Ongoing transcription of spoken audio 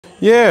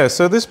Yeah,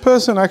 so this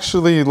person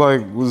actually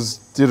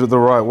did it the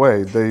right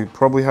way. They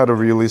probably had a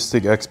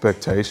realistic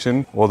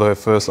expectation, or their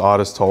first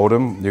artist told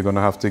them, you're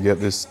gonna have to get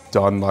this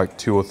done like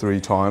 2 or 3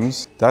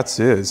 times. That's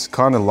it, it's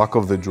kind of luck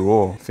of the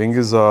draw.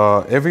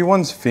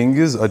 Everyone's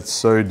fingers are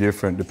so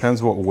different.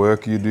 Depends what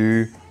work you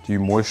do. Do you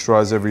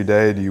moisturize every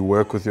day? Do you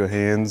work with your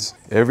hands?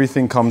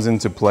 Everything comes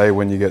into play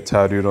when you get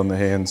tattooed on the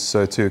hands.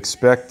 So to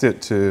expect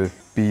it to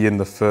be in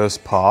the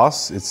first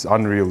pass, it's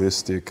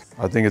unrealistic.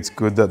 I think it's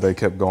good that they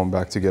kept going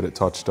back to get it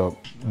touched up.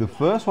 The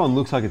first one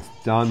looks like it's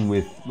done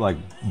with like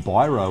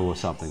biro or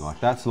something, like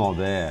that's not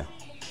there.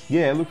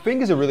 Yeah, look,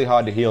 fingers are really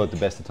hard to heal at the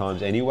best of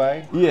times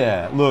anyway.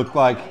 Yeah, look,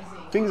 like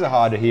fingers are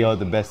hard to heal at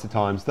the best of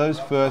times. Those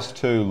first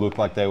 2 look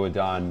like they were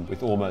done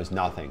with almost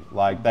nothing.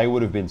 Like they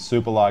would have been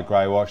super light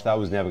grey wash. That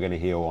was never going to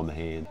heal on the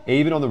hand.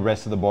 Even on the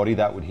rest of the body,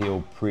 that would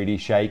heal pretty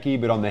shaky,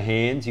 but on the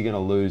hands, you're going to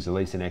lose at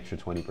least an extra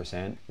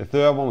 20%. The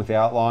third one with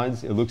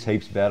outlines, it looks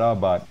heaps better,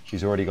 but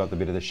she's already got the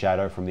bit of the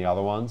shadow from the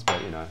other ones,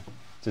 but you know,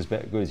 it's as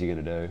good as you're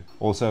going to do.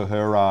 Also,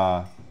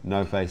 her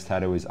no face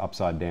tattoo is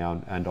upside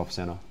down and off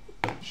center.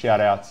 Shout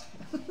outs.